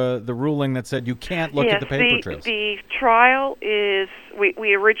appeal the ruling that said you can't look at the paper trails? The trial is,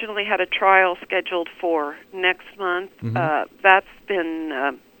 we originally had a trial scheduled for next month. That's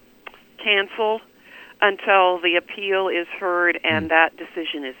been canceled until the appeal is heard and that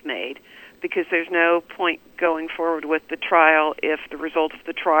decision is made, because there's no point going forward with the trial if the result of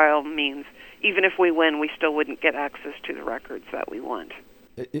the trial means even if we win, we still wouldn't get access to the records that we want.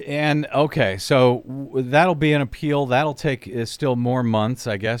 And, okay, so that'll be an appeal. That'll take still more months,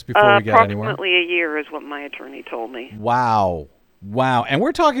 I guess, before we get anywhere? Approximately a year is what my attorney told me. Wow. And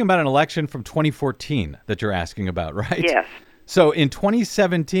we're talking about an election from 2014 that you're asking about, right? Yes. So in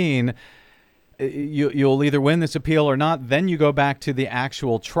 2017, you'll either win this appeal or not. Then you go back to the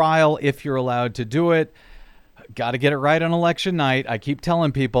actual trial if you're allowed to do it. Got to get it right on election night. I keep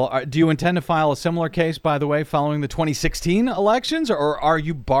telling people, do you intend to file a similar case, by the way, following the 2016 elections, or are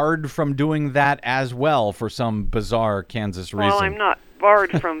you barred from doing that as well for some bizarre Kansas reason? Well, I'm not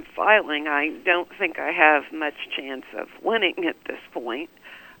barred from filing. I don't think I have much chance of winning at this point.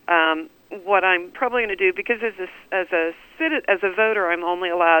 What I'm probably going to do, because as a voter, I'm only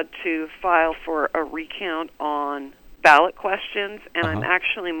allowed to file for a recount on ballot questions, and I'm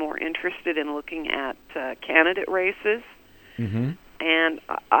actually more interested in looking at candidate races. And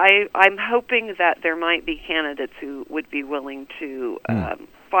I'm hoping that there might be candidates who would be willing to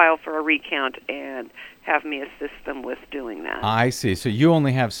file for a recount and have me assist them with doing that. I see. So you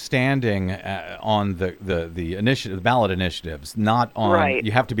only have standing on the initiative, the ballot initiatives, not on. Right.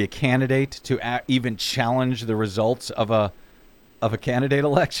 You have to be a candidate to even challenge the results of a candidate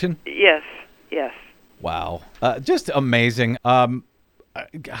election. Yes. Wow. Just amazing.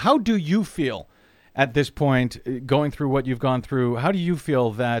 How do you feel at this point, going through what you've gone through? How do you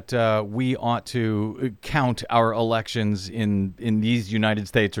feel that we ought to count our elections in these United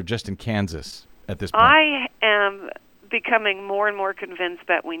States or just in Kansas at this point? I am becoming more and more convinced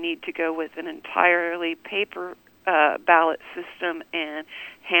that we need to go with an entirely paper ballot system and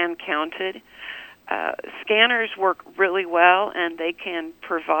hand-counted. Scanners work really well, and they can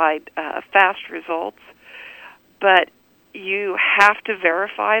provide fast results, but you have to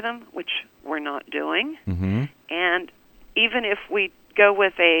verify them, which we're not doing. And even if we go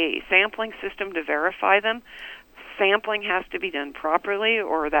with a sampling system to verify them, sampling has to be done properly,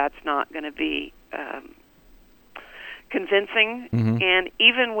 or that's not going to be convincing. And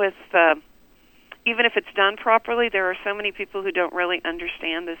even if it's done properly, there are so many people who don't really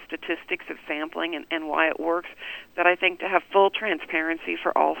understand the statistics of sampling and why it works, that I think to have full transparency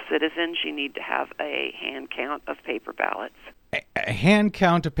for all citizens, you need to have a hand count of paper ballots. A hand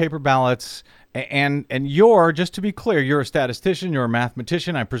count of paper ballots, and you're, just to be clear, you're a statistician, you're a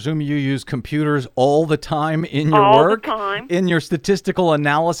mathematician. I presume you use computers all the time in your work? All the time. In your statistical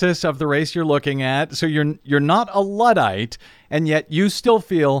analysis of the race you're looking at. So you're not a Luddite, and yet you still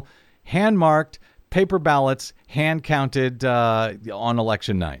feel hand-marked paper ballots, hand-counted on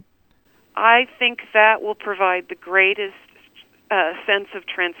election night. I think that will provide the greatest sense of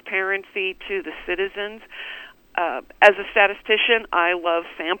transparency to the citizens. As a statistician, I love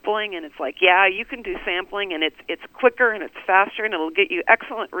sampling, and it's like, yeah, you can do sampling, and it's quicker and it's faster, and it'll get you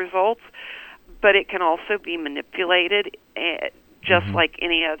excellent results, but it can also be manipulated just like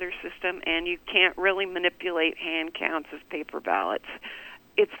any other system, and you can't really manipulate hand counts of paper ballots.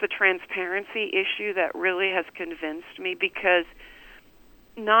 It's the transparency issue that really has convinced me, because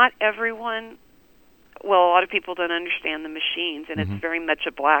not everyone, well, a lot of people don't understand the machines, and it's very much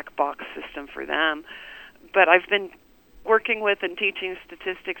a black box system for them. But I've been working with and teaching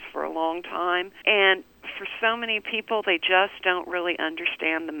statistics for a long time, and for so many people, they just don't really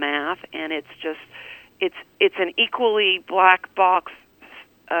understand the math, and it's an equally black box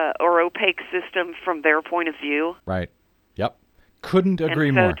or opaque system from their point of view. Right. Yep. Couldn't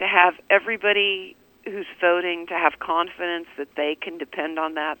agree more. And so to have everybody who's voting to have confidence that they can depend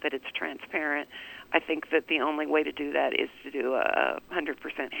on that it's transparent, I think that the only way to do that is to do a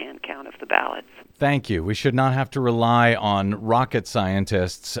 100% hand count of the ballots. Thank you. We should not have to rely on rocket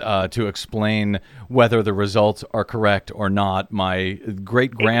scientists to explain whether the results are correct or not. My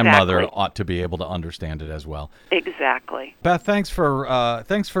great-grandmother ought to be able to understand it as well. Exactly. Beth, thanks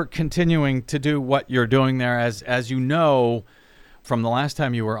for continuing to do what you're doing there. As you know, from the last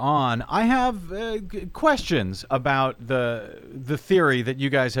time you were on, I have questions about the theory that you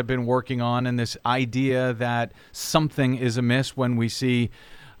guys have been working on and this idea that something is amiss when we see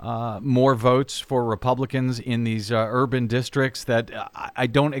more votes for Republicans in these urban districts, that I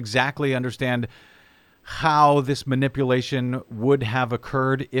don't exactly understand how this manipulation would have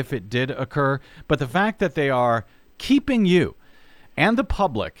occurred if it did occur. But the fact that they are keeping you and the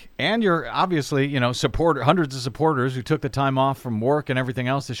public, and your, obviously, hundreds of supporters who took the time off from work and everything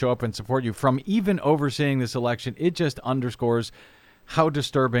else to show up and support you, from even overseeing this election, it just underscores how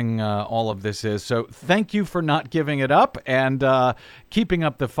disturbing all of this is. So thank you for not giving it up and keeping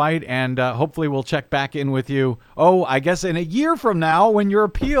up the fight, and hopefully we'll check back in with you, I guess in a year from now when your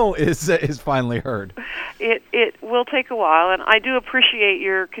appeal is finally heard. It will take a while, and I do appreciate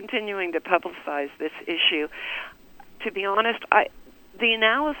your continuing to publicize this issue. To be honest, the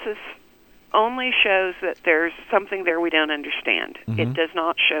analysis only shows that there's something there we don't understand. It does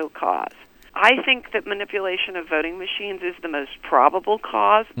not show cause. I think that manipulation of voting machines is the most probable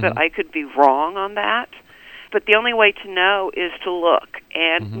cause, but I could be wrong on that. But the only way to know is to look.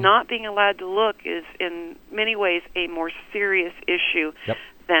 And not being allowed to look is, in many ways, a more serious issue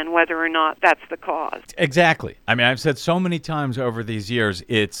than whether or not that's the cause. Exactly. I mean, I've said so many times over these years,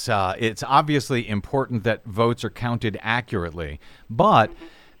 it's obviously important that votes are counted accurately, but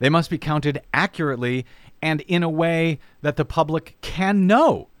they must be counted accurately and in a way that the public can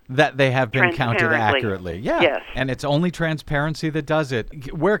know that they have been counted accurately. Yeah. Yes. And it's only transparency that does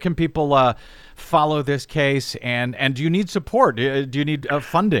it. Where can people follow this case, and do you need support? Do you need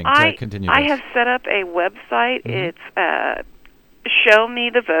funding to continue this? I have set up a website. It's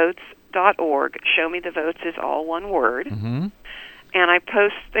showmethevotes.org. Show Me the Votes is all one word. And I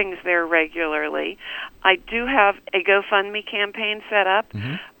post things there regularly. I do have a GoFundMe campaign set up,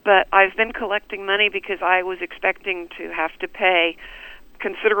 but I've been collecting money because I was expecting to have to pay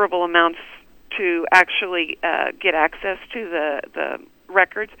considerable amounts to actually get access to the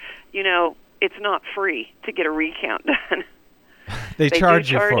records. It's not free to get a recount done. They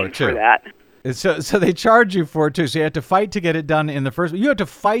charge you for it, too. For that. So they charge you for it, too. So you have to fight to get it done in the first. You have to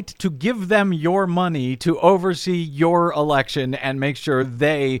fight to give them your money to oversee your election and make sure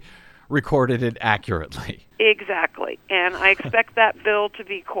they recorded it accurately. Exactly. And I expect that bill to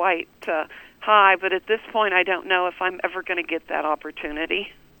be quite high, but at this point I don't know if I'm ever going to get that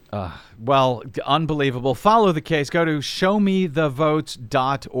opportunity. Well, unbelievable. Follow the case. Go to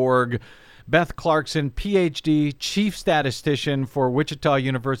showmethevotes.org. Beth Clarkson, Ph.D., Chief Statistician for Wichita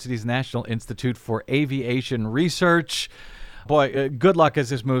University's National Institute for Aviation Research. Boy, good luck as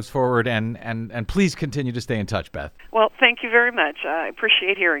this moves forward, and please continue to stay in touch, Beth. Well, thank you very much. I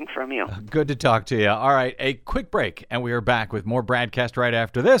appreciate hearing from you. Good to talk to you. All right, a quick break, and we are back with more BradCast right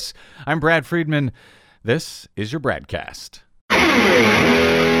after this. I'm Brad Friedman. This is your BradCast.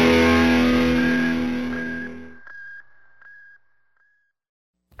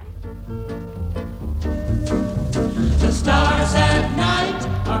 The stars at night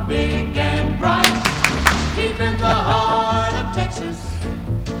are big and bright, deep in the heart of Texas.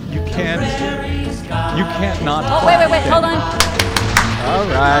 You can't not. Oh, wait, hold on. All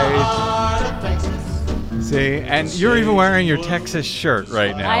right. See, and you're even wearing your Texas shirt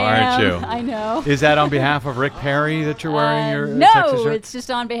right now, aren't you? I know. Is that on behalf of Rick Perry that you're wearing your no, Texas shirt? It's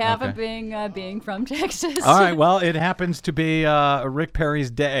just on behalf of being from Texas. All right, well, it happens to be Rick Perry's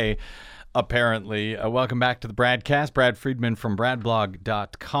day, apparently. Welcome back to the BradCast. Brad Friedman from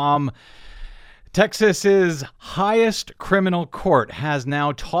bradblog.com. Texas's highest criminal court has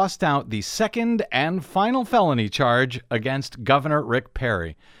now tossed out the second and final felony charge against Governor Rick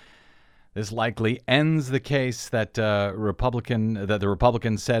Perry. This likely ends the case that the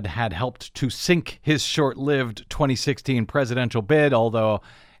Republicans said had helped to sink his short-lived 2016 presidential bid, although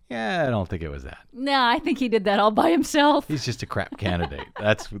Yeah, I don't think it was that. No, I think he did that all by himself. He's just a crap candidate.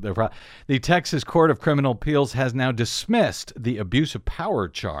 That's the problem. The Texas Court of Criminal Appeals has now dismissed the abuse of power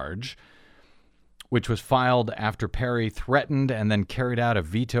charge, which was filed after Perry threatened and then carried out a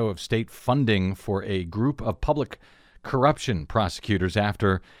veto of state funding for a group of public corruption prosecutors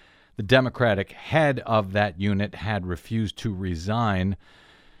after the Democratic head of that unit had refused to resign.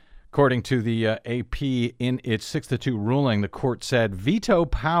 According to the AP, in its 6-2 ruling, the court said veto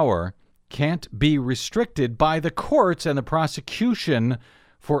power can't be restricted by the courts, and the prosecution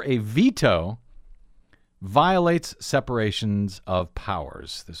for a veto violates separations of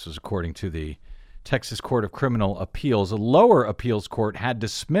powers. This was according to the Texas Court of Criminal Appeals. A lower appeals court had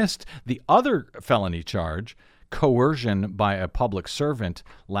dismissed the other felony charge, coercion by a public servant,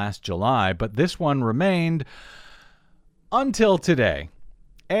 last July, but this one remained until today.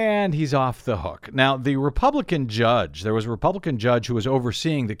 And he's off the hook. Now, there was a Republican judge who was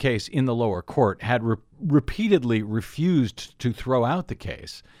overseeing the case in the lower court, had repeatedly refused to throw out the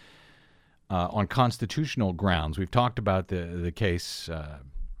case on constitutional grounds. We've talked about the case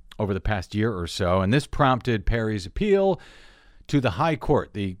over the past year or so, and this prompted Perry's appeal to the high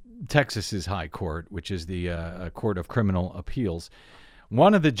court, the Texas's high court, which is the Court of Criminal Appeals.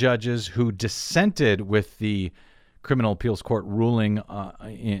 One of the judges who dissented with the Criminal Appeals Court ruling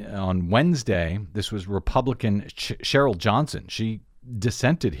on Wednesday, this was Republican Cheryl Johnson. She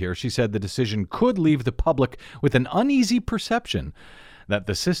dissented here. She said the decision could leave the public with an uneasy perception that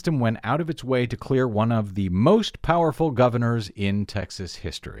the system went out of its way to clear one of the most powerful governors in Texas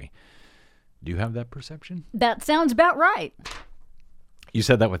history. Do you have that perception? That sounds about right. You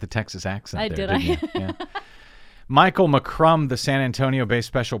said that with a Texas accent. I did. I? Yeah. Michael McCrum, the San Antonio-based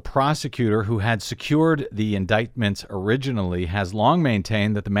special prosecutor who had secured the indictments originally, has long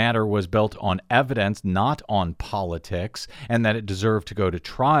maintained that the matter was built on evidence, not on politics, and that it deserved to go to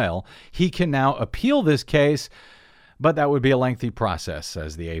trial. He can now appeal this case, but that would be a lengthy process,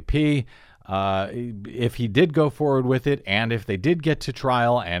 says the AP. If he did go forward with it, and if they did get to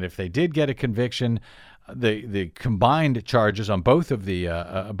trial, and if they did get a conviction, the combined charges on both of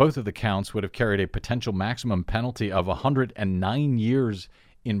the counts would have carried a potential maximum penalty of 109 years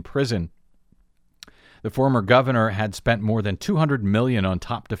in prison. The former governor had spent more than $200 million on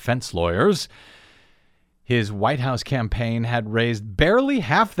top defense lawyers. His White House campaign had raised barely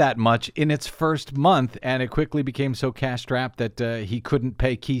half that much in its first month, and it quickly became so cash-strapped that he couldn't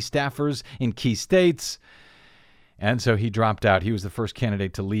pay key staffers in key states. And so he dropped out. He was the first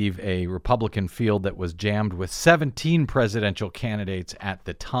candidate to leave a Republican field that was jammed with 17 presidential candidates at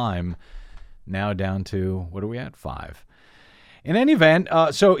the time. Now down to, what are we at? 5. In any event,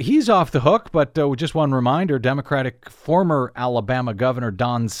 so he's off the hook, but just one reminder, Democratic former Alabama Governor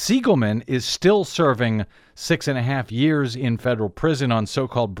Don Siegelman is still serving 6.5 years in federal prison on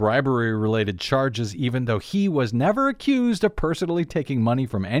so-called bribery-related charges, even though he was never accused of personally taking money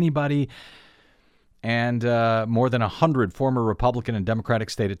from anybody. And more than 100 former Republican and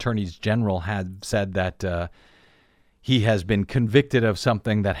Democratic state attorneys general had said that he has been convicted of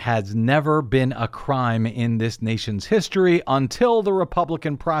something that has never been a crime in this nation's history until the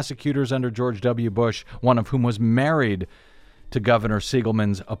Republican prosecutors under George W. Bush, one of whom was married to Governor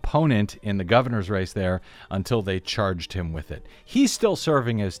Siegelman's opponent in the governor's race there, until they charged him with it. He's still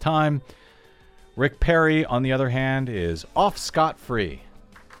serving his time. Rick Perry, on the other hand, is off scot-free,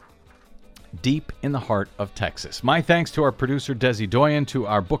 deep in the heart of Texas. My thanks to our producer, Desi Doyen, to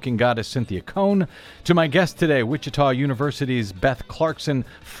our booking goddess, Cynthia Cohn, to my guest today, Wichita University's Beth Clarkson.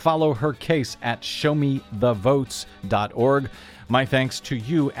 Follow her case at showmethevotes.org. My thanks to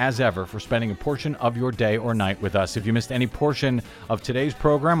you, as ever, for spending a portion of your day or night with us. If you missed any portion of today's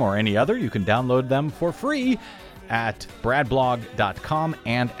program or any other, you can download them for free at bradblog.com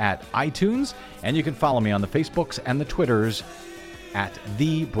and at iTunes. And you can follow me on the Facebooks and the Twitters at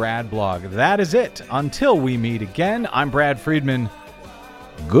the Brad Blog. That is it. Until we meet again, I'm Brad Friedman.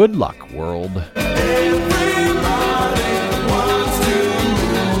 Good luck, world.